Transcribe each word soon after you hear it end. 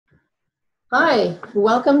Hi,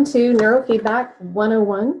 welcome to Neurofeedback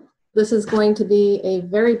 101. This is going to be a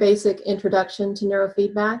very basic introduction to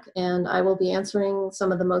neurofeedback, and I will be answering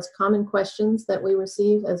some of the most common questions that we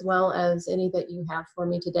receive, as well as any that you have for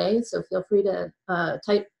me today. So feel free to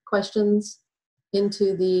type questions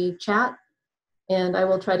into the chat, and I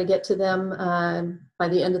will try to get to them by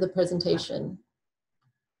the end of the presentation.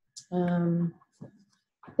 I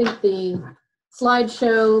think the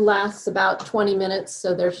slideshow lasts about 20 minutes,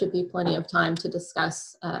 so there should be plenty of time to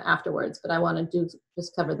discuss afterwards, but I want to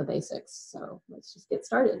just cover the basics. So let's just get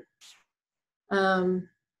started.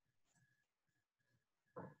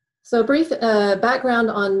 So brief background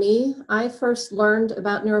on me. I first learned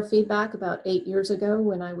about neurofeedback about 8 years ago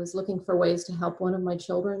when I was looking for ways to help one of my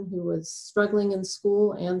children who was struggling in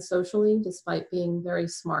school and socially despite being very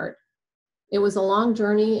smart. It was a long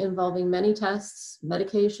journey involving many tests,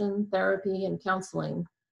 medication, therapy, and counseling,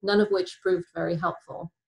 none of which proved very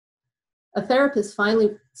helpful. A therapist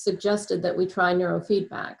finally suggested that we try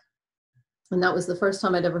neurofeedback, and that was the first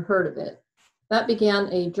time I'd ever heard of it. That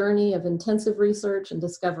began a journey of intensive research and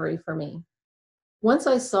discovery for me. Once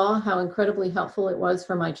I saw how incredibly helpful it was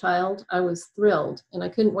for my child, I was thrilled, and I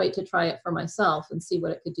couldn't wait to try it for myself and see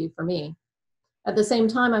what it could do for me. At the same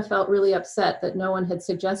time, I felt really upset that no one had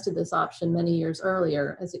suggested this option many years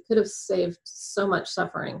earlier, as it could have saved so much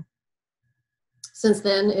suffering. Since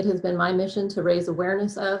then, it has been my mission to raise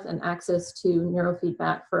awareness of and access to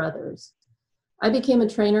neurofeedback for others. I became a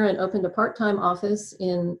trainer and opened a part-time office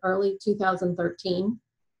in early 2013,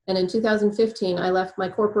 and in 2015, I left my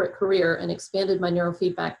corporate career and expanded my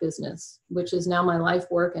neurofeedback business, which is now my life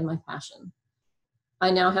work and my passion. I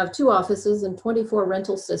now have 2 offices and 24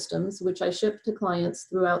 rental systems, which I ship to clients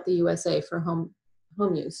throughout the USA for home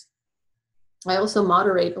use. I also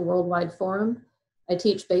moderate a worldwide forum. I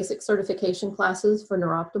teach basic certification classes for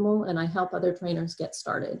Neuroptimal, and I help other trainers get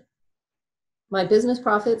started. My business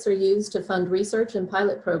profits are used to fund research and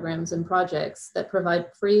pilot programs and projects that provide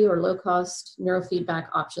free or low-cost neurofeedback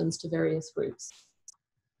options to various groups.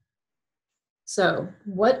 So,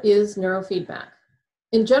 what is neurofeedback?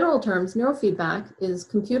 In general terms, neurofeedback is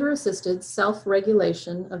computer-assisted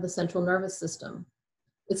self-regulation of the central nervous system.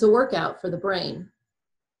 It's a workout for the brain.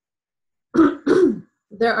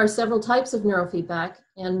 There are several types of neurofeedback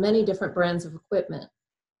and many different brands of equipment.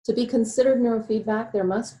 To be considered neurofeedback, there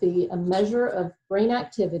must be a measure of brain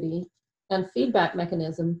activity and feedback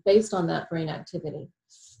mechanism based on that brain activity.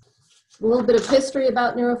 A little bit of history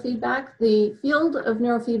about neurofeedback. The field of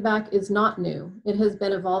neurofeedback is not new. It has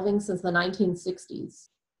been evolving since the 1960s,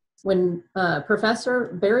 when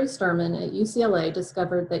Professor Barry Sturman at UCLA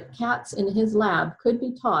discovered that cats in his lab could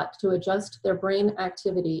be taught to adjust their brain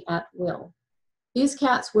activity at will. These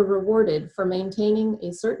cats were rewarded for maintaining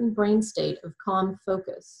a certain brain state of calm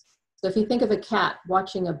focus. So if you think of a cat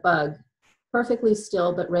watching a bug, perfectly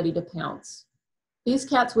still but ready to pounce. These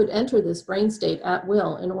cats would enter this brain state at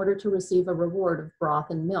will in order to receive a reward of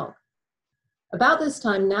broth and milk. About this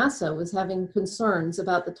time, NASA was having concerns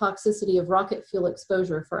about the toxicity of rocket fuel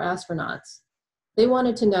exposure for astronauts. They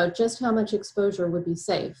wanted to know just how much exposure would be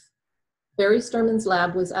safe. Barry Sturman's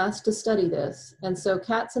lab was asked to study this, and so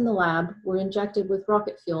cats in the lab were injected with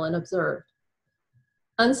rocket fuel and observed.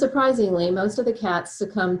 Unsurprisingly, most of the cats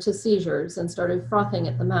succumbed to seizures and started frothing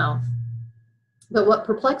at the mouth. But what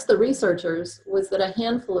perplexed the researchers was that a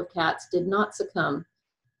handful of cats did not succumb,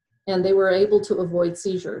 and they were able to avoid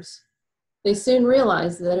seizures. They soon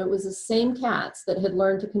realized that it was the same cats that had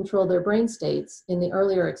learned to control their brain states in the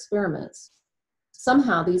earlier experiments.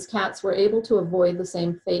 Somehow, these cats were able to avoid the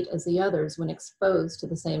same fate as the others when exposed to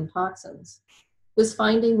the same toxins. This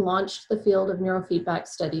finding launched the field of neurofeedback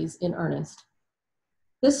studies in earnest.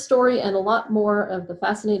 This story and a lot more of the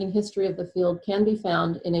fascinating history of the field can be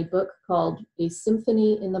found in a book called A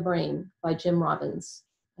Symphony in the Brain by Jim Robbins.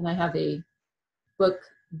 And I have a book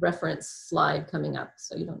reference slide coming up,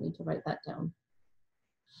 so you don't need to write that down.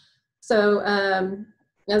 So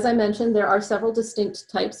as I mentioned, there are several distinct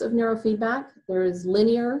types of neurofeedback. There is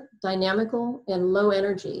linear, dynamical, and low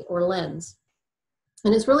energy, or LENS.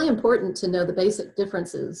 And it's really important to know the basic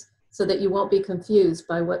differences so that you won't be confused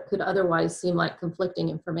by what could otherwise seem like conflicting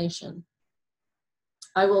information.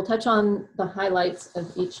 I will touch on the highlights of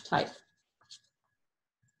each type.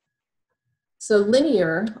 So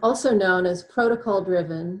linear, also known as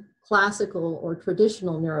protocol-driven, classical, or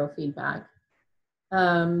traditional neurofeedback.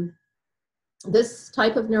 This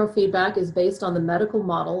type of neurofeedback is based on the medical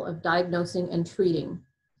model of diagnosing and treating.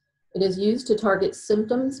 It is used to target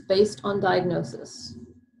symptoms based on diagnosis.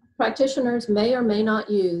 Practitioners may or may not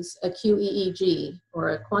use a QEEG, or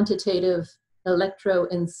a quantitative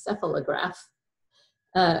electroencephalograph,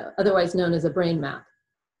 otherwise known as a brain map.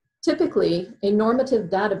 Typically, a normative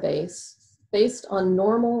database based on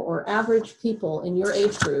normal or average people in your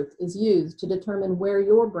age group is used to determine where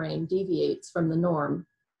your brain deviates from the norm.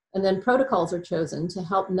 And then protocols are chosen to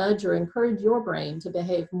help nudge or encourage your brain to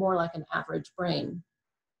behave more like an average brain.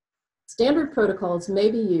 Standard protocols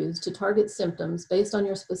may be used to target symptoms based on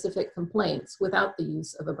your specific complaints without the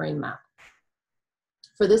use of a brain map.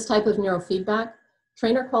 For this type of neurofeedback,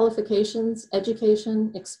 trainer qualifications,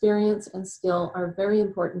 education, experience, and skill are very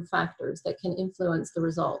important factors that can influence the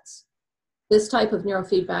results. This type of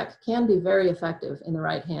neurofeedback can be very effective in the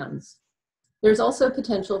right hands. There's also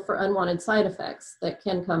potential for unwanted side effects that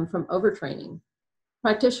can come from overtraining.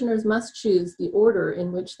 Practitioners must choose the order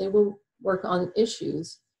in which they will work on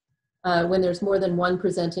issues when there's more than one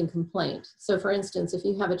presenting complaint. So for instance, if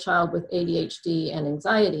you have a child with ADHD and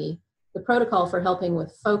anxiety, the protocol for helping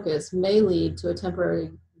with focus may lead to a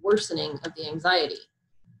temporary worsening of the anxiety.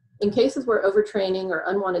 In cases where overtraining or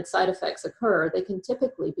unwanted side effects occur, they can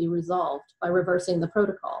typically be resolved by reversing the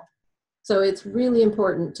protocol. So it's really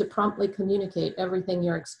important to promptly communicate everything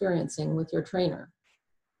you're experiencing with your trainer.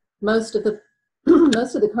 Most of the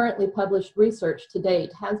currently published research to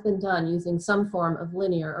date has been done using some form of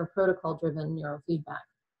linear or protocol-driven neurofeedback.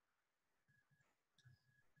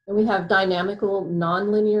 And we have dynamical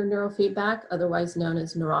nonlinear neurofeedback, otherwise known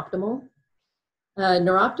as neuroptimal.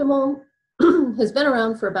 Neuroptimal has been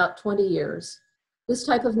around for about 20 years. This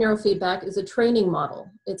type of neurofeedback is a training model.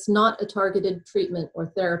 It's not a targeted treatment or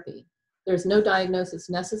therapy. There's no diagnosis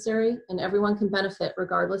necessary, and everyone can benefit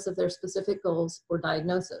regardless of their specific goals or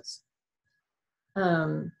diagnosis.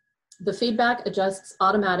 The feedback adjusts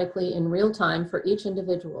automatically in real time for each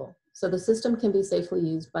individual, so the system can be safely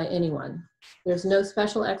used by anyone. There's no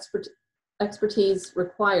special expertise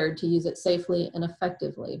required to use it safely and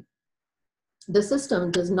effectively. The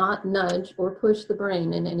system does not nudge or push the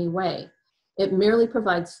brain in any way. It merely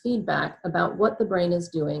provides feedback about what the brain is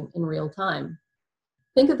doing in real time.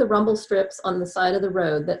 Think of the rumble strips on the side of the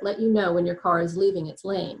road that let you know when your car is leaving its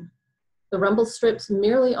lane. The rumble strips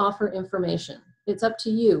merely offer information. It's up to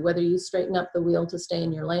you whether you straighten up the wheel to stay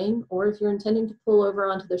in your lane, or if you're intending to pull over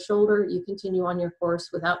onto the shoulder, you continue on your course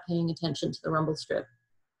without paying attention to the rumble strip.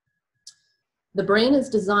 The brain is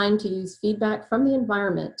designed to use feedback from the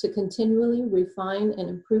environment to continually refine and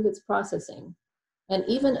improve its processing, and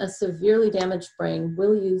even a severely damaged brain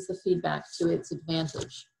will use the feedback to its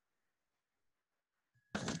advantage.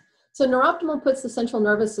 So neuroptimal puts the central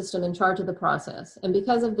nervous system in charge of the process, and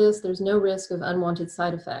because of this, there's no risk of unwanted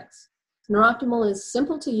side effects. Neuroptimal is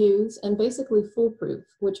simple to use and basically foolproof,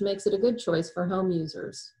 which makes it a good choice for home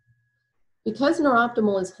users. Because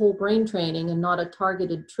neuroptimal is whole brain training and not a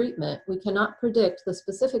targeted treatment, we cannot predict the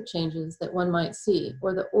specific changes that one might see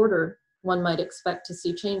or the order one might expect to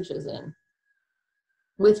see changes in.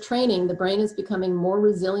 With training, the brain is becoming more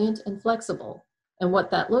resilient and flexible, and what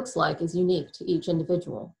that looks like is unique to each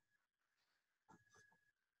individual.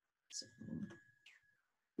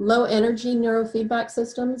 Low energy neurofeedback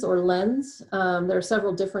systems, or LENS. There are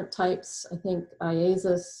several different types. I think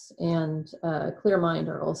IASIS and ClearMind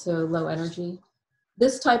are also low energy.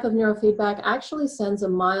 This type of neurofeedback actually sends a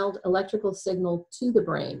mild electrical signal to the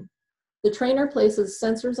brain. The trainer places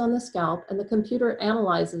sensors on the scalp, and the computer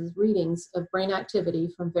analyzes readings of brain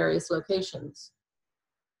activity from various locations.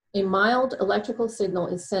 A mild electrical signal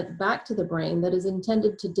is sent back to the brain that is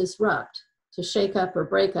intended to disrupt, to shake up or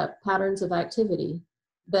break up patterns of activity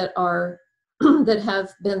that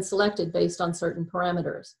have been selected based on certain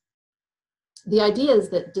parameters. The idea is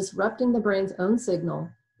that disrupting the brain's own signal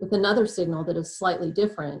with another signal that is slightly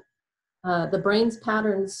different, the brain's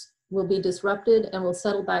patterns will be disrupted and will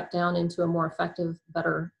settle back down into a more effective,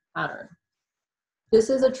 better pattern. This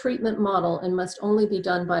is a treatment model and must only be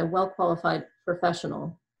done by a well-qualified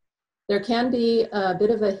professional. There can be a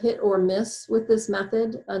bit of a hit or miss with this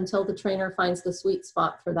method until the trainer finds the sweet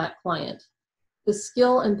spot for that client. The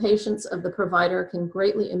skill and patience of the provider can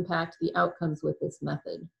greatly impact the outcomes with this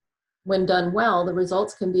method. When done well, the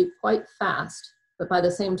results can be quite fast, but by the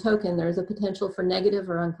same token, there is a potential for negative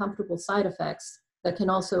or uncomfortable side effects that can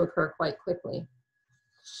also occur quite quickly.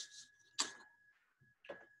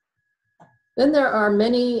 Then there are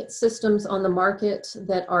many systems on the market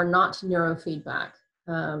that are not neurofeedback.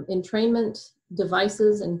 Entrainment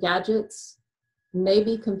devices and gadgets may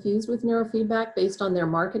be confused with neurofeedback based on their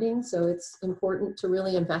marketing, so it's important to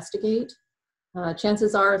really investigate.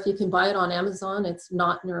 Chances are, if you can buy it on Amazon, it's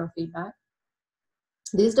not neurofeedback.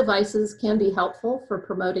 These devices can be helpful for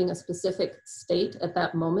promoting a specific state at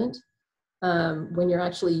that moment when you're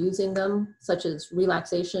actually using them, such as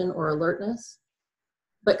relaxation or alertness.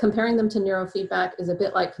 But comparing them to neurofeedback is a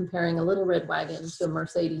bit like comparing a little red wagon to a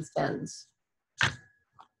Mercedes-Benz.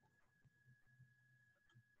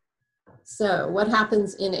 So what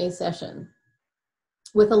happens in a session?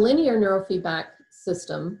 With a linear neurofeedback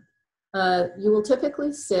system, you will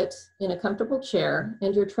typically sit in a comfortable chair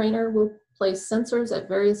and your trainer will place sensors at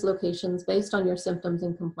various locations based on your symptoms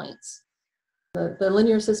and complaints. The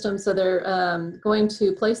linear system, so they're going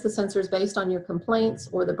to place the sensors based on your complaints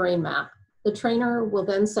or the brain map. The trainer will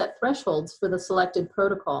then set thresholds for the selected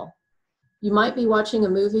protocol. You might be watching a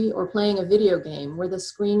movie or playing a video game where the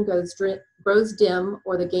screen grows dim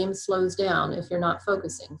or the game slows down if you're not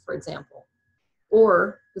focusing, for example.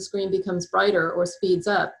 Or the screen becomes brighter or speeds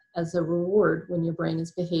up as a reward when your brain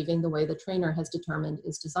is behaving the way the trainer has determined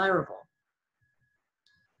is desirable.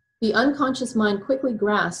 The unconscious mind quickly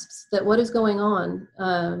grasps that what is going on,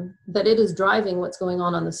 that it is driving what's going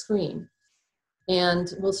on the screen,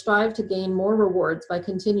 and will strive to gain more rewards by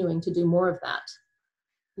continuing to do more of that.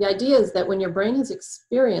 The idea is that when your brain has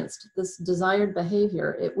experienced this desired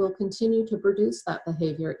behavior, it will continue to produce that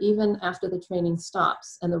behavior even after the training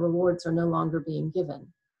stops and the rewards are no longer being given.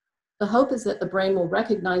 The hope is that the brain will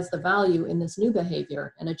recognize the value in this new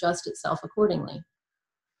behavior and adjust itself accordingly.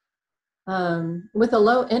 With a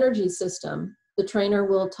low energy system, the trainer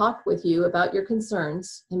will talk with you about your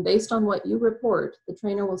concerns, and based on what you report, the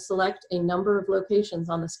trainer will select a number of locations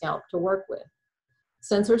on the scalp to work with.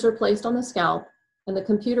 Sensors are placed on the scalp, and the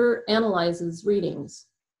computer analyzes readings.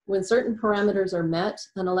 When certain parameters are met,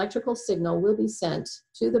 an electrical signal will be sent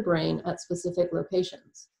to the brain at specific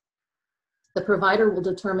locations. The provider will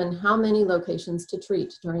determine how many locations to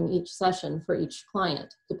treat during each session for each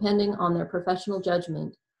client, depending on their professional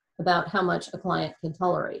judgment about how much a client can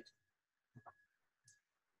tolerate.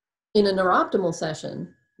 In a neurooptimal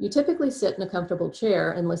session, you typically sit in a comfortable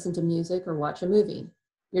chair and listen to music or watch a movie.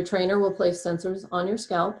 Your trainer will place sensors on your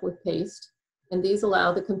scalp with paste, and these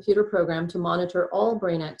allow the computer program to monitor all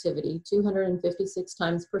brain activity 256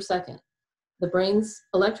 times per second. The brain's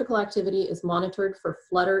electrical activity is monitored for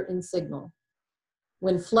flutter in signal.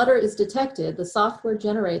 When flutter is detected, the software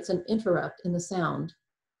generates an interrupt in the sound,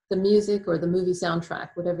 the music or the movie soundtrack,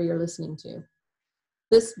 whatever you're listening to.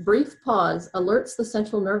 This brief pause alerts the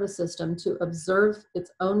central nervous system to observe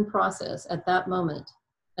its own process at that moment,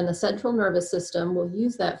 and the central nervous system will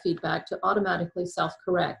use that feedback to automatically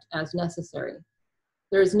self-correct as necessary.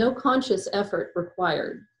 There is no conscious effort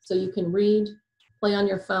required, so you can read, play on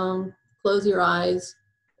your phone, close your eyes,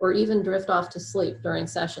 or even drift off to sleep during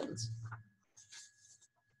sessions.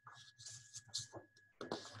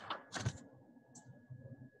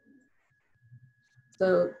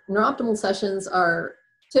 So neurooptimal sessions are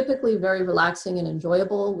typically very relaxing and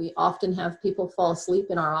enjoyable. We often have people fall asleep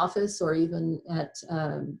in our office or even at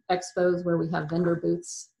expos where we have vendor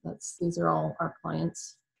booths. These are all our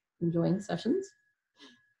clients enjoying sessions.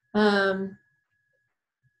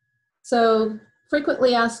 So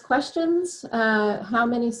frequently asked questions, how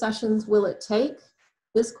many sessions will it take?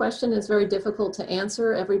 This question is very difficult to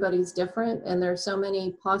answer. Everybody's different, and there's so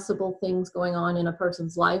many possible things going on in a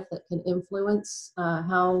person's life that can influence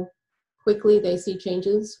how quickly they see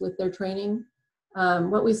changes with their training.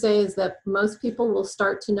 What we say is that most people will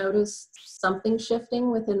start to notice something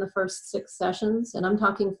shifting within the first 6 sessions, and I'm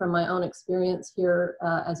talking from my own experience here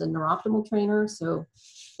as a neurooptimal trainer, so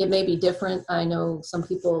it may be different. I know some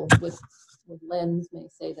people with LENS may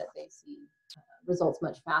say that they see results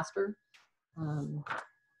much faster.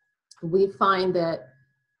 We find that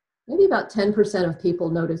maybe about 10% of people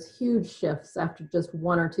notice huge shifts after just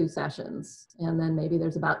 1 or 2 sessions. And then maybe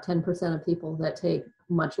there's about 10% of people that take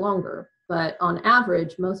much longer. But on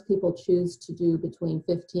average, most people choose to do between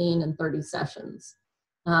 15 and 30 sessions.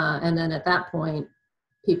 And then at that point,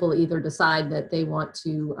 people either decide that they want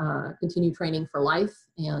to continue training for life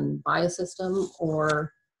and buy a system,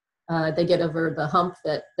 or they get over the hump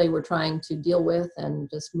that they were trying to deal with and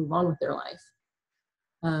just move on with their life.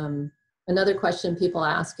 Another question people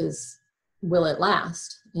ask is, will it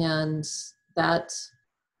last? And that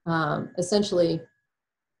essentially,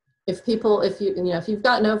 if you've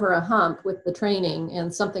gotten over a hump with the training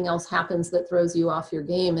and something else happens that throws you off your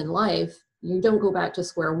game in life, you don't go back to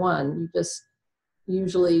square one. You just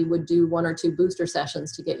usually would do 1 or 2 booster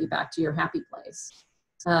sessions to get you back to your happy place.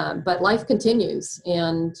 But life continues,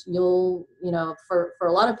 and for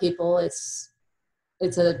a lot of people, it's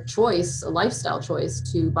a choice, a lifestyle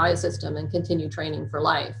choice, to buy a system and continue training for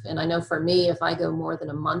life. And I know for me, if I go more than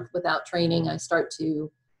a month without training, I start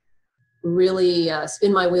to really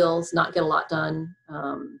spin my wheels, not get a lot done,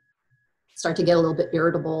 start to get a little bit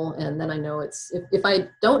irritable. And then I know if I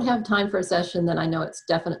don't have time for a session, then I know it's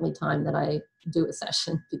definitely time that I do a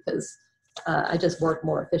session, because I just work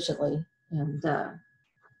more efficiently and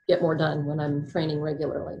get more done when I'm training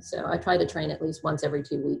regularly. So I try to train at least once every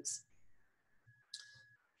 2 weeks.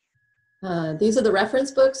 These are the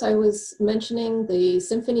reference books I was mentioning. The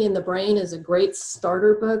Symphony in the Brain is a great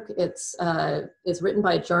starter book. It's written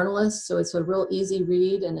by a journalist, so it's a real easy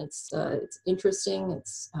read, and it's interesting.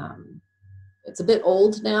 It's a bit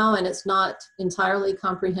old now, and it's not entirely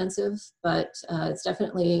comprehensive, but it's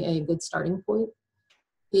definitely a good starting point.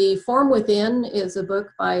 The Form Within is a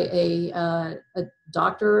book by a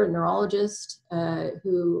doctor, a neurologist,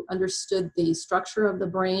 who understood the structure of the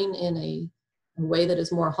brain in a way that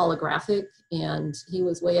is more holographic, and he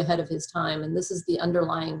was way ahead of his time. And this is the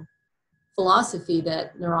underlying philosophy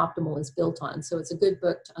that Neurooptimal is built on. So it's a good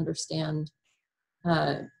book to understand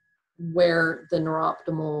where the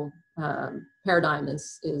Neurooptimal paradigm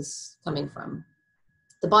is coming from.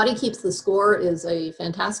 The Body Keeps the Score is a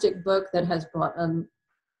fantastic book that has brought a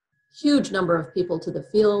huge number of people to the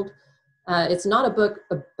field. It's not a book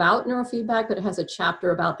about neurofeedback, but it has a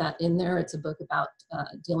chapter about that in there. It's a book about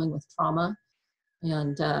dealing with trauma,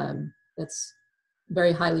 and it's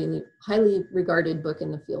very highly regarded book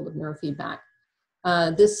in the field of neurofeedback.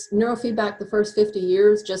 This Neurofeedback, the First 50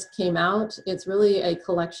 Years, just came out. It's really a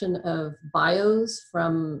collection of bios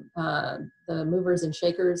from the movers and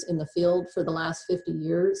shakers in the field for the last 50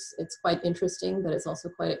 years. It's quite interesting, but it's also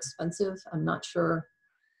quite expensive. I'm not sure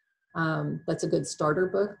that's a good starter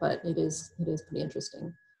book, but it is pretty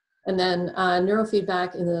interesting. And then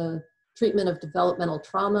Neurofeedback in the Treatment of Developmental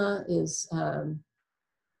Trauma is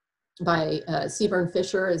by Seaburn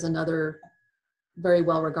Fisher, is another very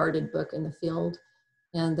well-regarded book in the field.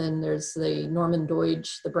 And then there's the Norman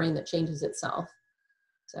Doidge, The Brain That Changes Itself.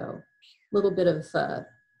 So a little bit of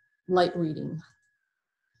light reading.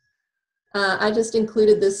 I just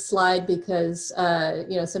included this slide because,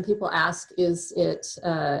 you know, some people ask, is it,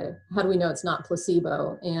 how do we know it's not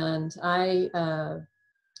placebo? And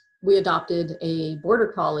we adopted a border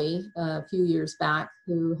collie a few years back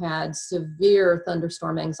who had severe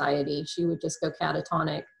thunderstorm anxiety. She would just go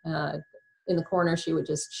catatonic. In the corner, she would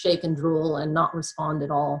just shake and drool and not respond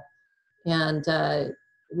at all. And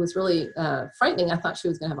it was really frightening. I thought she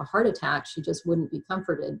was going to have a heart attack. She just wouldn't be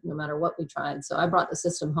comforted no matter what we tried. So I brought the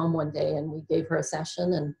system home one day and we gave her a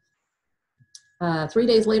session. And 3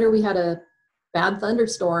 days later, we had a bad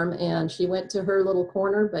thunderstorm and she went to her little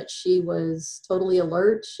corner, but she was totally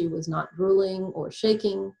alert. She was not drooling or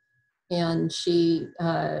shaking. And she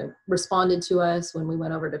responded to us when we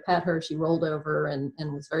went over to pet her. She rolled over and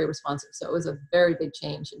was very responsive. So it was a very big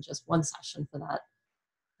change in just one session for that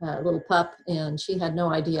little pup. And she had no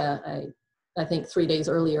idea, I think 3 days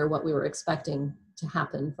earlier, what we were expecting to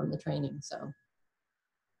happen from the training. So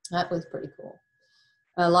that was pretty cool.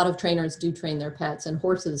 A lot of trainers do train their pets, and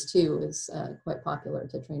horses too is quite popular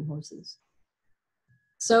to train horses.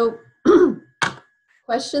 So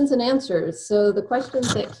questions and answers. So the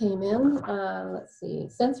questions that came in, let's see,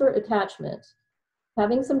 sensor attachment.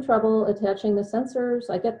 Having some trouble attaching the sensors.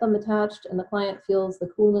 I get them attached and the client feels the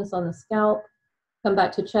coolness on the scalp, come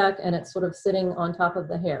back to check and it's sort of sitting on top of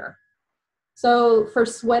the hair. So for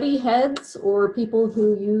sweaty heads or people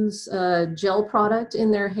who use gel product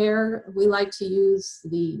in their hair, we like to use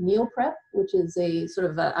the Neoprep, which is a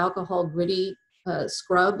sort of alcohol gritty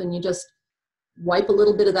scrub, and you just wipe a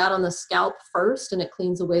little bit of that on the scalp first and it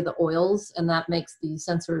cleans away the oils, and that makes the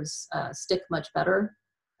sensors stick much better.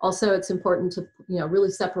 Also, it's important to really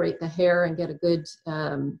separate the hair and get a good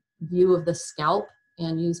view of the scalp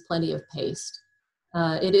and use plenty of paste.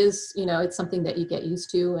 It is, it's something that you get used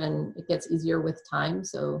to and it gets easier with time.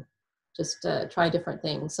 So just try different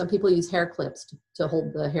things. Some people use hair clips to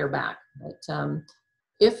hold the hair back. But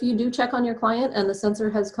if you do check on your client and the sensor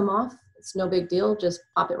has come off, it's no big deal. Just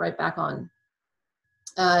pop it right back on.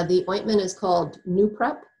 The ointment is called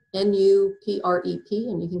Nuprep, N-U-P-R-E-P,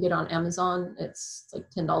 and you can get it on Amazon. It's like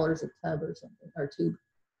 $10 a tub or something, or tube.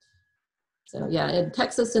 So yeah, in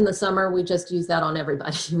Texas in the summer, we just use that on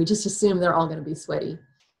everybody. We just assume they're all going to be sweaty.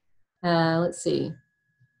 Let's see.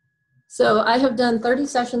 So I have done 30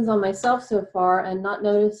 sessions on myself so far and not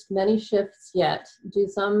noticed many shifts yet. Do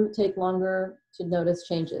some take longer to notice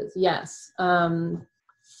changes? Yes.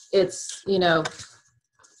 It's,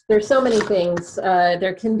 there's so many things.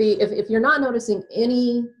 There can be, if you're not noticing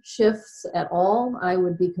any shifts at all, I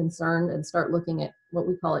would be concerned and start looking at what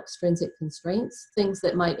we call extrinsic constraints, things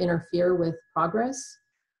that might interfere with progress.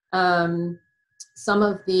 Some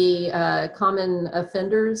of the common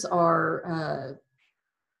offenders are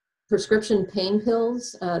prescription pain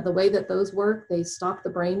pills. The way that those work, they stop the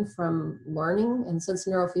brain from learning. And since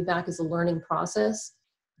neurofeedback is a learning process,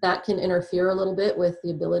 that can interfere a little bit with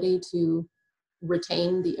the ability to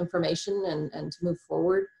retain the information and to move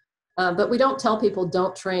forward. But we don't tell people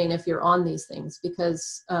don't train if you're on these things,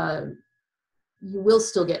 because you will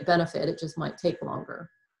still get benefit. It just might take longer.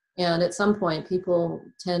 And at some point, people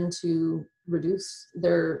tend to reduce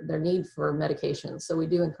their need for medications. So we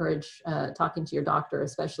do encourage talking to your doctor,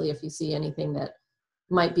 especially if you see anything that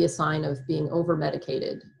might be a sign of being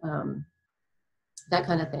over-medicated, that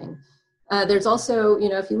kind of thing. There's also, you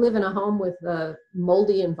know, if you live in a home with a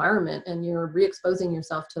moldy environment and you're re-exposing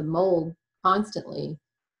yourself to mold constantly,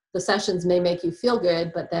 the sessions may make you feel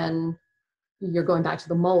good, but then you're going back to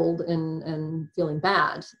the mold and feeling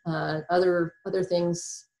bad. Other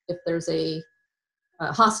things, if there's a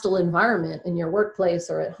hostile environment in your workplace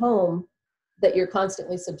or at home that you're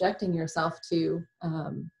constantly subjecting yourself to,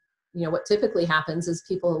 you know, what typically happens is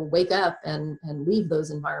people wake up and leave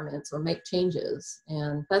those environments or make changes.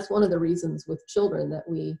 And that's one of the reasons with children that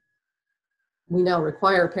we now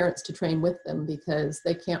require parents to train with them, because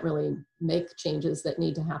they can't really make changes that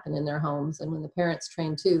need to happen in their homes. And when the parents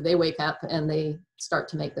train too, they wake up and they start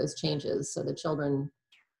to make those changes, so the children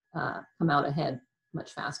come out ahead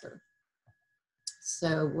much faster.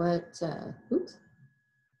 So what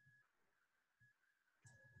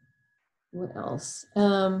else?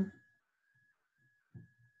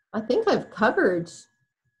 I think I've covered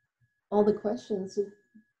all the questions.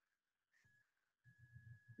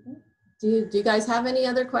 Do you guys have any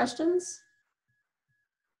other questions?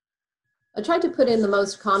 I tried to put in the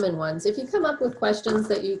most common ones. If you come up with questions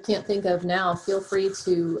that you can't think of now, feel free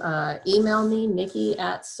to email me,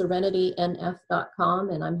 nikki@serenitynf.com,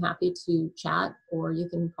 and I'm happy to chat, or you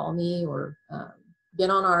can call me or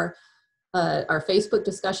get on our Facebook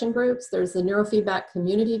discussion groups. There's the Neurofeedback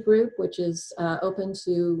community group, which is open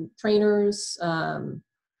to trainers,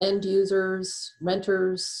 end users,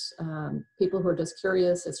 renters, people who are just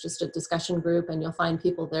curious. It's just a discussion group, and you'll find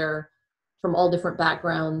people there from all different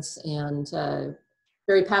backgrounds and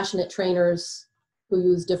very passionate trainers who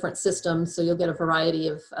use different systems. So you'll get a variety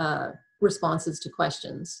of responses to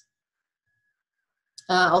questions.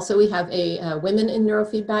 Also, we have a Women in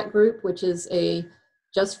Neurofeedback group, which is a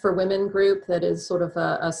just for women group that is sort of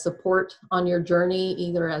a support on your journey,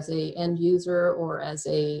 either as a end user or as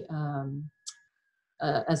a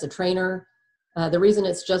trainer. The reason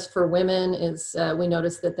it's just for women is we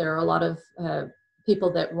noticed that there are a lot of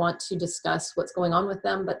people that want to discuss what's going on with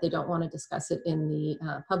them, but they don't want to discuss it in the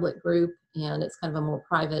public group, and it's kind of a more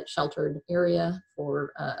private, sheltered area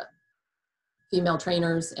for female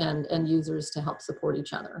trainers and end users to help support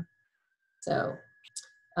each other. So,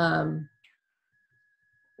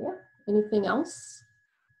 yeah, anything else?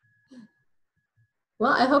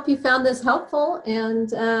 Well, I hope you found this helpful,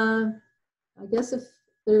 and I guess if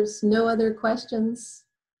there's no other questions,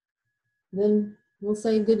 then we'll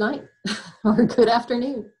say good night or good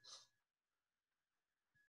afternoon.